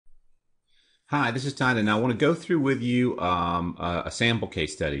Hi, this is Todd, and I want to go through with you a sample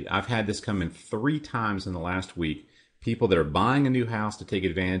case study. I've had this come in 3 times in the last week. People that are buying a new house to take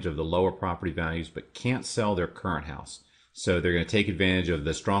advantage of the lower property values but can't sell their current house. So they're going to take advantage of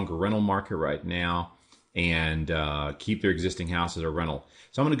the stronger rental market right now and keep their existing house as a rental.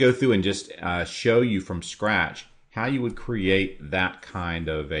 So I'm going to go through and just show you from scratch how you would create that kind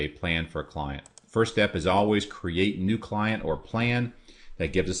of a plan for a client. First step is always create new client or plan.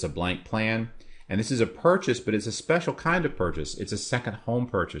 That gives us a blank plan. And this is a purchase, but it's a special kind of purchase. It's a second home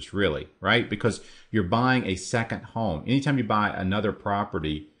purchase, really, right? Because you're buying a second home. Anytime you buy another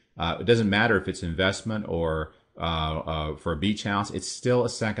property, it doesn't matter if it's investment or for a beach house, it's still a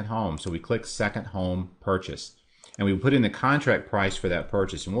second home. So we click second home purchase. And we put in the contract price for that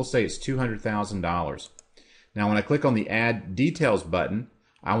purchase. And we'll say it's $200,000. Now, when I click on the Add Details button,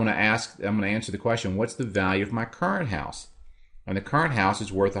 I'm going to answer the question, what's the value of my current house? And the current house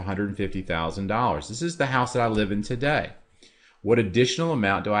is worth $150,000. This is the house that I live in today. What additional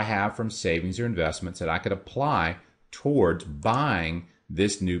amount do I have from savings or investments that I could apply towards buying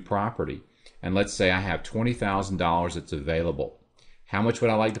this new property? And let's say I have $20,000 that's available. How much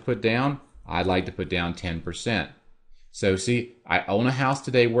would I like to put down? I'd like to put down 10%. So see, I own a house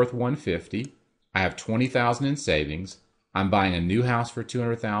today worth $150,000. I have $20,000 in savings. I'm buying a new house for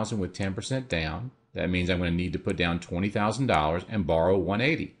 $200,000 with 10% down. That means I'm going to need to put down $20,000 and borrow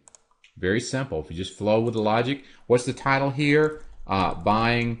 $180,000. Very simple. If you just flow with the logic. What's the title here?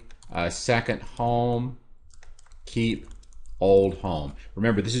 Buying a second home, keep old home.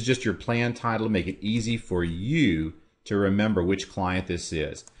 Remember, this is just your plan title to make it easy for you to remember which client this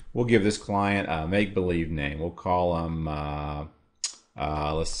is. We'll give this client a make-believe name. We'll call them,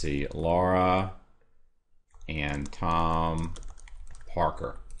 let's see, Laura and Tom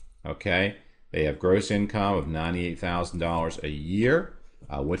Parker. Okay? They have gross income of $98,000 a year.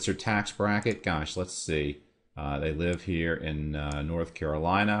 What's their tax bracket? Gosh, let's see. They live here in North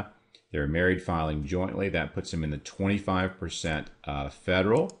Carolina. They're married filing jointly. That puts them in the 25%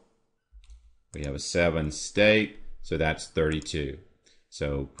 federal. We have a 7 state, so that's 32.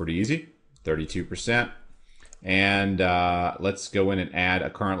 So pretty easy, 32%. And let's go in and add a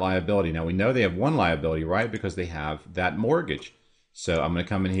current liability. Now we know they have one liability, right? Because they have that mortgage. So I'm going to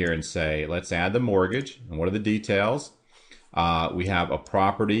come in here and say, let's add the mortgage. And what are the details? We have a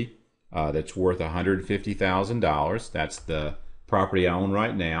property that's worth $150,000. That's the property I own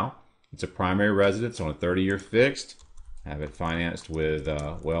right now. It's a primary residence on a 30-year fixed. I have it financed with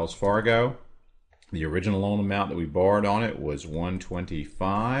Wells Fargo. The original loan amount that we borrowed on it was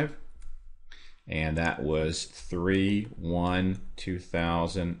 $125,000. And that was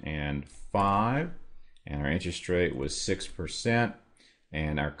 3/1/2005. And our interest rate was 6%.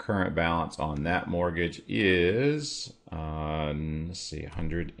 And our current balance on that mortgage is, let's see,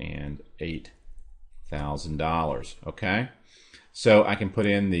 $108,000. Okay? So I can put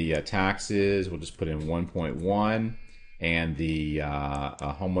in the taxes. We'll just put in 1.1. And the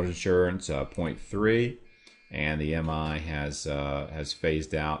homeowner's insurance, 0.3. And the MI has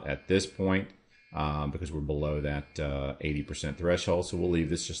phased out at this point because we're below that 80% threshold. So we'll leave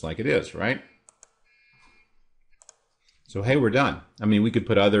this just like it is, right? So, hey, we're done. I mean, we could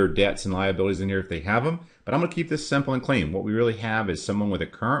put other debts and liabilities in here if they have them, but I'm going to keep this simple and clean. What we really have is someone with a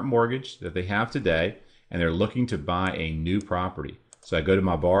current mortgage that they have today, and they're looking to buy a new property. So I go to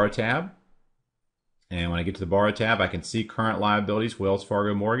my Borrow tab, and when I get to the Borrow tab, I can see current liabilities, Wells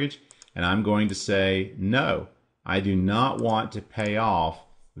Fargo mortgage, and I'm going to say, no, I do not want to pay off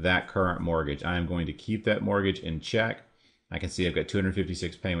that current mortgage. I am going to keep that mortgage in check. I can see I've got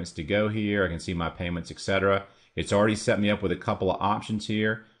 256 payments to go here. I can see my payments, etc. It's already set me up with a couple of options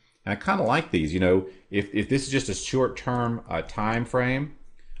here. And I kind of like these. You know, if this is just a short-term time frame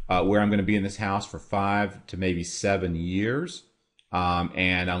where I'm going to be in this house for 5 to maybe 7 years,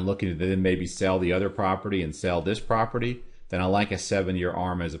 and I'm looking to then maybe sell the other property and sell this property, then I like a 7-year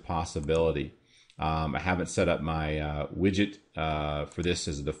arm as a possibility. I haven't set up my widget for this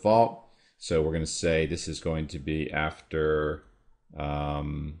as a default. So we're going to say this is going to be after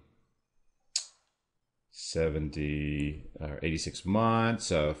 86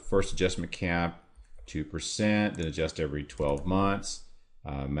 months. First adjustment cap 2%, then adjust every 12 months.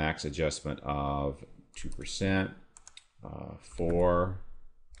 Max adjustment of 2%. 4,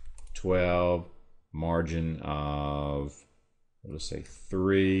 12, margin of, we'll just say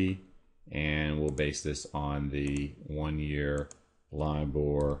 3, and we'll base this on the 1-year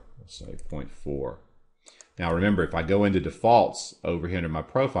LIBOR, we'll say 0.4. Now remember, if I go into defaults over here under my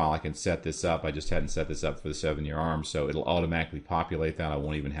profile, I can set this up. I just hadn't set this up for the 7-year arm, so it'll automatically populate that. I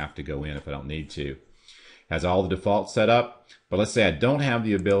won't even have to go in if I don't need to. has all the defaults set up. But let's say I don't have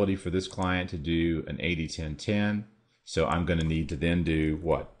the ability for this client to do an 80-10-10. So I'm going to need to then do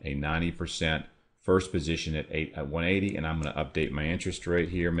what? A 90% first position at 180, and I'm going to update my interest rate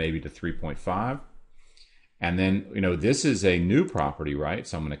here maybe to 3.5. And then, this is a new property, right?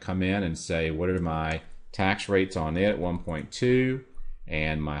 So I'm going to come in and say, what are my tax rates on it? 1.2,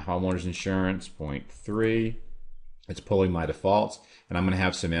 and my homeowner's insurance 0.3. It's pulling my defaults, and I'm going to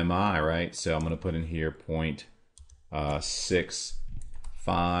have some MI, right? So I'm going to put in here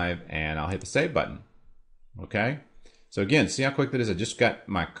 0.65, and I'll hit the save button. Okay? So again, see how quick that is? I just got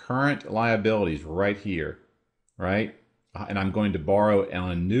my current liabilities right here, right? And I'm going to borrow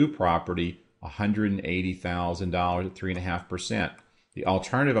on a new property $180,000 at 3.5%. The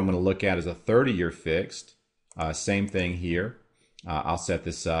alternative I'm going to look at is a 30-year fixed. Same thing here. I'll set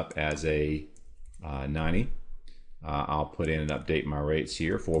this up as a 90. I'll put in and update my rates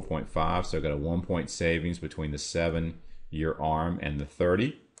here, 4.5. So I've got a 1 point savings between the 7-year ARM and the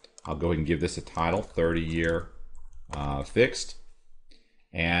 30. I'll go ahead and give this a title, 30-year fixed.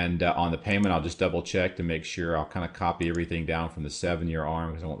 And on the payment, I'll just double check to make sure. I'll kind of copy everything down from the 7-year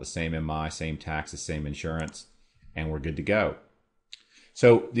ARM because I want the same MI, same taxes, same insurance, and we're good to go.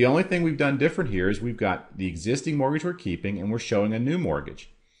 So the only thing we've done different here is we've got the existing mortgage we're keeping and we're showing a new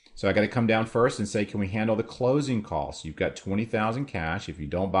mortgage. So I got to come down first and say, can we handle the closing costs? You've got $20,000 cash. If you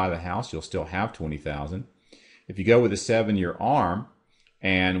don't buy the house, you'll still have $20,000. If you go with a 7-year ARM,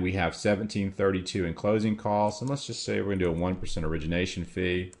 and we have $1,732 in closing costs, and let's just say we're going to do a 1% origination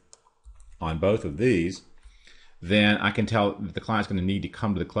fee on both of these, then I can tell that the client's going to need to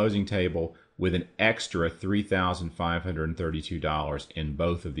come to the closing table with an extra $3,532 in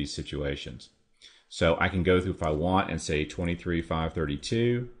both of these situations. So I can go through if I want and say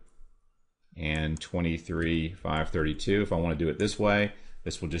 $23,532 and $23,532. If I want to do it this way,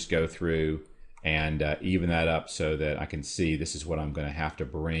 this will just go through and even that up so that I can see this is what I'm going to have to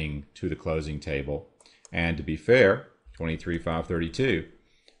bring to the closing table. And to be fair, $23,532,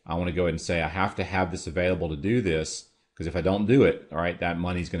 I want to go ahead and say I have to have this available to do this, because if I don't do it, all right, that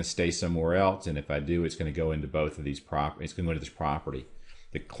money's going to stay somewhere else, and if I do, it's going to go into both of these properties. It's going to go into this property.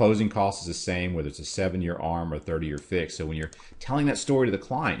 The closing cost is the same whether it's a 7-year ARM or 30-year fixed. So when you're telling that story to the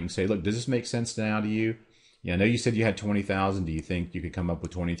client, you can say, look, does this make sense now to you? Yeah, I know you said you had $20,000. Do you think you could come up with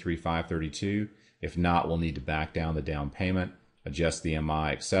 $23,532? If not, we'll need to back down the down payment, adjust the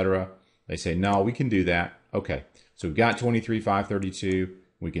MI, etc. They say, no, we can do that. Okay, so we've got $23,532.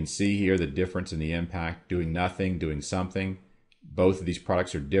 We can see here the difference in the impact, doing nothing, doing something. Both of these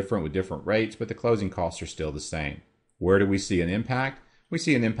products are different with different rates, but the closing costs are still the same. Where do we see an impact? We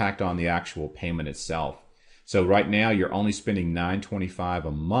see an impact on the actual payment itself. So right now, you're only spending $925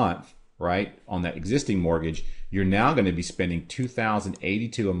 a month, right, on that existing mortgage. You're now going to be spending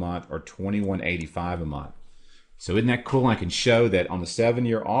 $2,082 a month or $2,185 a month. So isn't that cool? I can show that on the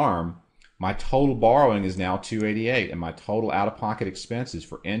 7-year ARM, my total borrowing is now $288, and my total out-of-pocket expenses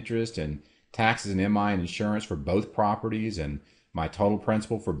for interest and taxes and MI and insurance for both properties, and my total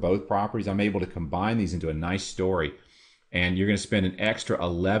principal for both properties, I'm able to combine these into a nice story. And you're going to spend an extra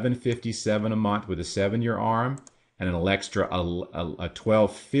 $1,157 a month with a 7-year ARM, and an extra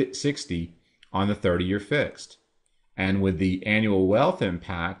 $1,260 on the 30-year fixed. And with the annual wealth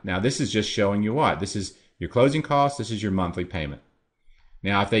impact, now this is just showing you what? This is your closing costs, this is your monthly payment.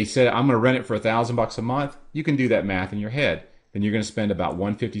 Now if they said, I'm going to rent it for $1,000 a month, you can do that math in your head. Then you're going to spend about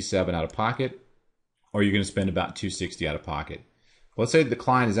 $157 out of pocket, or you're going to spend about $260 out of pocket. Let's say the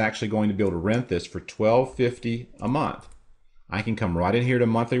client is actually going to be able to rent this for $1,250 a month. I can come right in here to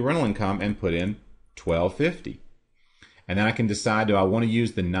monthly rental income and put in $1,250. And then I can decide, do I want to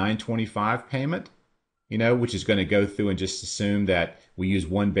use the $925 payment, which is going to go through and just assume that we use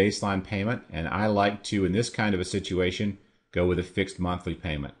one baseline payment. And I like to, in this kind of a situation, go with a fixed monthly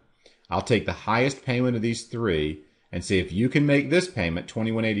payment. I'll take the highest payment of these three and say, if you can make this payment,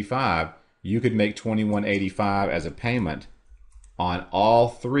 $2,185, you could make $2,185 as a payment on all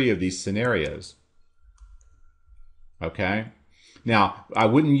three of these scenarios. Okay? Now, I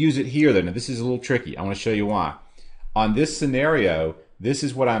wouldn't use it here, though. Now, this is a little tricky. I want to show you why. On this scenario, this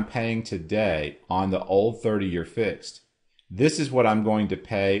is what I'm paying today on the old 30-year fixed. This is what I'm going to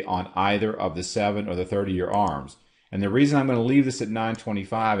pay on either of the 7 or the 30-year ARMs. And the reason I'm going to leave this at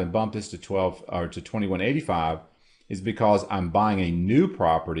 $925 and bump this to $2,185 is because I'm buying a new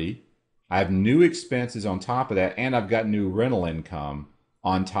property. I have new expenses on top of that, and I've got new rental income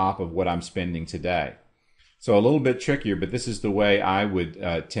on top of what I'm spending today. So a little bit trickier, but this is the way I would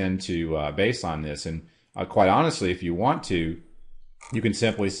tend to baseline this. And quite honestly, if you want to, you can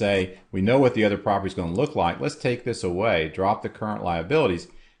simply say, we know what the other property is going to look like. Let's take this away, drop the current liabilities.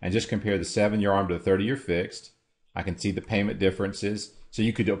 and just compare the 7-year ARM to the 30-year fixed. I can see the payment differences. So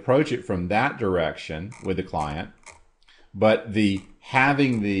you could approach it from that direction with the client. But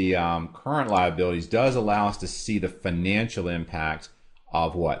having the current liabilities does allow us to see the financial impact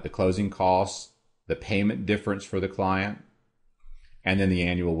of what? The closing costs, the payment difference for the client, and then the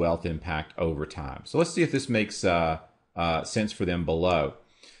annual wealth impact over time. So let's see if this makes sense for them below.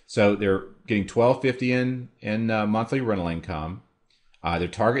 So they're getting $1,250 in monthly rental income. Their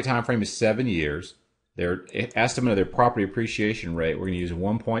target time frame is 7 years. Their estimate of their property appreciation rate, we're going to use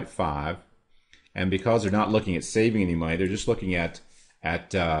 1.5. And because they're not looking at saving any money, they're just looking at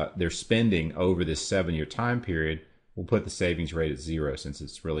their spending over this 7-year time period, we'll put the savings rate at 0 since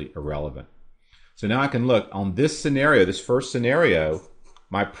it's really irrelevant. So now I can look on this scenario, this first scenario,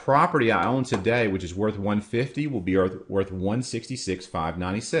 my property I own today, which is worth $150, will be worth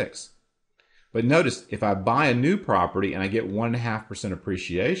 $166,596. But notice, if I buy a new property and I get 1.5%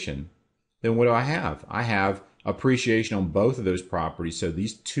 appreciation, then what do I have? I have appreciation on both of those properties. So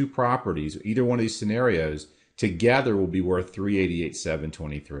these two properties, either one of these scenarios, together will be worth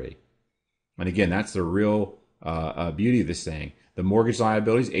 $388,723. And again, that's the real beauty of this thing. The mortgage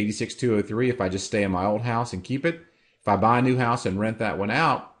liability is $86,203 if I just stay in my old house and keep it. If I buy a new house and rent that one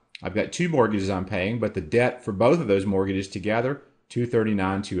out, I've got two mortgages I'm paying, but the debt for both of those mortgages together,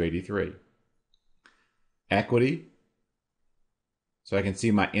 $239,283. Equity. So I can see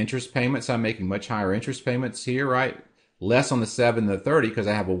my interest payments. I'm making much higher interest payments here, right? Less on the 7 than the 30 because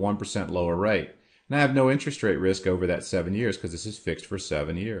I have a 1% lower rate. And I have no interest rate risk over that 7 years because this is fixed for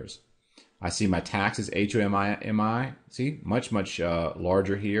 7 years. I see my taxes, HOMI, see, much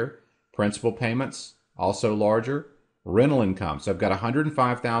larger here. Principal payments, also larger. Rental income. So I've got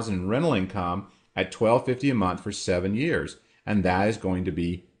 $105,000 in rental income at $1,250 a month for 7 years. And that is going to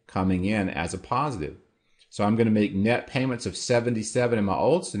be coming in as a positive. So I'm going to make net payments of $77 in my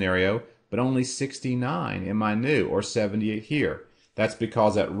old scenario, but only $69 in my new, or $78 here. That's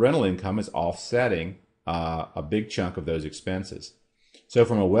because that rental income is offsetting a big chunk of those expenses. So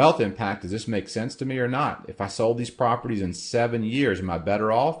from a wealth impact, does this make sense to me or not? If I sold these properties in 7 years, am I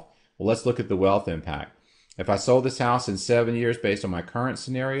better off? Well, let's look at the wealth impact. If I sold this house in 7 years based on my current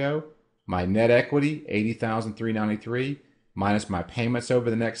scenario, my net equity, $80,393, minus my payments over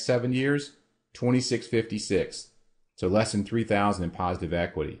the next 7 years, $2,656. So less than $3,000 in positive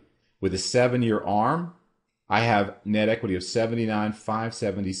equity. With a 7-year ARM, I have net equity of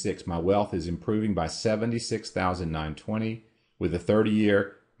 $79,576. My wealth is improving by $76,920. With a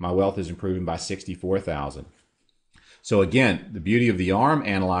 30-year, my wealth is improving by $64,000. So again, the beauty of the ARM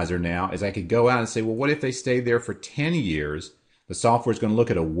analyzer now is I could go out and say, well, what if they stayed there for 10 years? The software is going to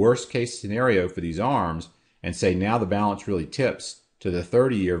look at a worst case scenario for these ARMs and say now the balance really tips to the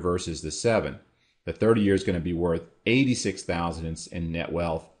 30-year versus the 7. The 30-year is going to be worth $86,000 in net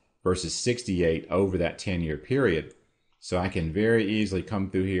wealth versus $68,000 over that 10-year period. So I can very easily come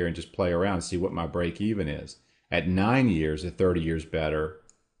through here and just play around and see what my break even is. At 9 years, the 30-year is better.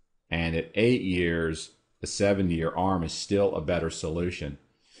 And at 8 years, the 7-year ARM is still a better solution.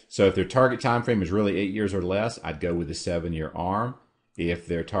 So if their target time frame is really 8 years or less, I'd go with the 7-year ARM. If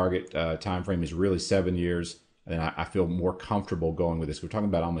their target time frame is really 7 years, then I feel more comfortable going with this. We're talking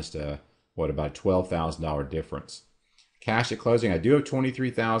about almost about a $12,000 difference. Cash at closing, I do have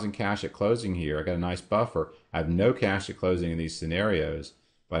 $23,000 cash at closing here. I got a nice buffer. I have no cash at closing in these scenarios,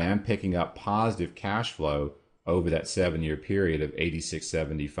 but I am picking up positive cash flow over that 7-year period of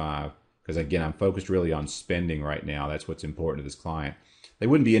 $86.75. Because again, I'm focused really on spending right now. That's what's important to this client. They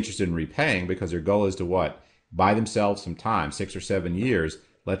wouldn't be interested in repaying because their goal is to what? Buy themselves some time, 6 or 7 years,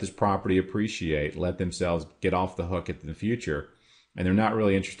 let this property appreciate, let themselves get off the hook in the future. And they're not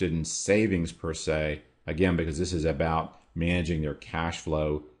really interested in savings per se, again, because this is about managing their cash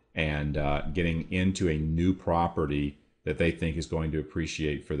flow and getting into a new property that they think is going to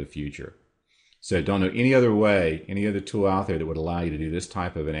appreciate for the future. So don't know any other way, any other tool out there that would allow you to do this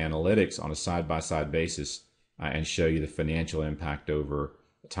type of an analytics on a side-by-side basis and show you the financial impact over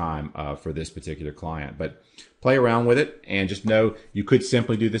time for this particular client. But play around with it and just know you could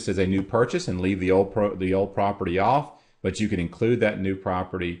simply do this as a new purchase and leave the old property off, but you could include that new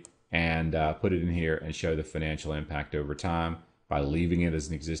property and put it in here and show the financial impact over time by leaving it as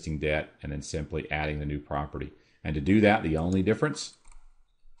an existing debt and then simply adding the new property. And to do that, the only difference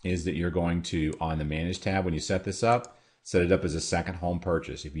is that you're going to, on the Manage tab, when you set this up, set it up as a second home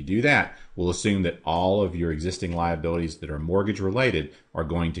purchase. If you do that, we'll assume that all of your existing liabilities that are mortgage related are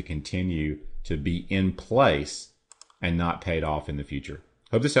going to continue to be in place and not paid off in the future.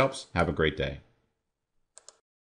 Hope this helps. Have a great day.